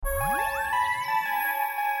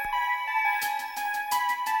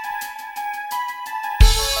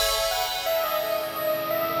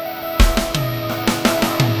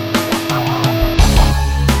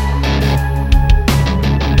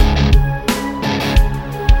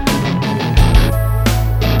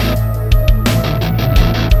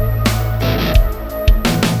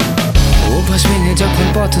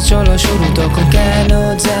চলা শুরু তখন কেন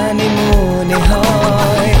জানি মনে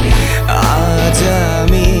হয় আজ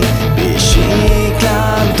আমি বেশি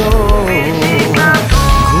ক্লান্ত।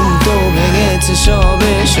 ঘুম তো ভেঙেছে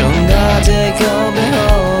সবে, সন্ধ্যা যে কবে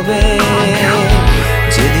হবে,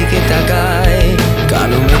 যেদিকে তাকাই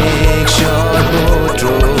কালো মেঘ সর্বত্র।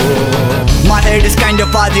 My head is kind of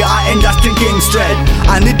fuzzy, I ain't just thinking straight.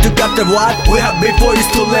 I need to capture what we have before it's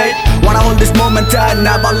too late. Wanna hold this moment tight,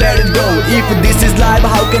 never let it go. If this is life,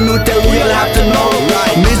 how can we tell? We'll have to know.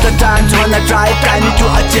 Miss the times when I try me to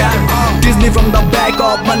achieve. Tease me from the back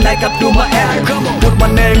of my neck up to my head. Put my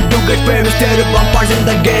name to get famous, stereo bumpers in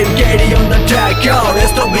the game. Carry on the track, yo,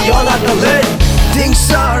 rest of me all at the late. Things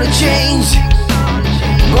are to change,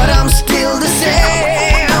 but I'm still the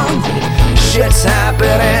same. Shit's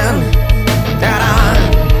happening that I'm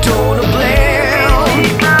totally blame.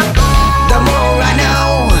 The more I know,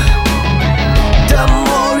 the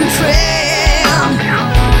more you train.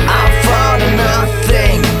 I found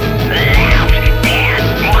nothing.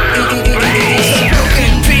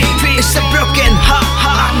 It's a broken heart.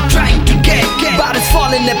 I'm trying to get, but it's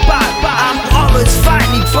falling apart. I'm always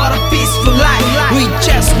fighting for a peaceful life. We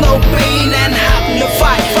just know pain and have no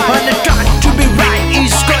fight. When I try to be right,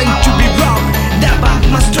 it's going to be wrong. That about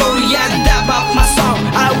my story and that about my song.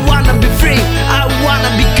 I wanna be free, I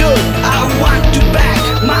wanna be good. I want to back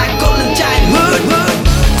my golden childhood.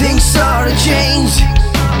 Things are to change,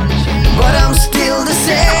 but I'm still the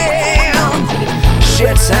same.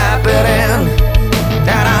 Shit's happening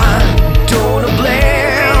that I'm totally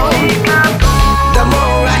blame. The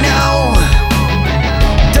more I know,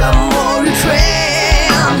 the more you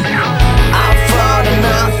train. I found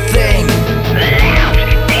nothing.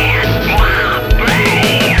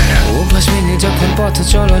 অভ্যাস ভেঙে যখন পথ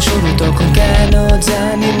চলা শুরু তখন কেন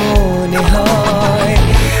জানি মনে হয়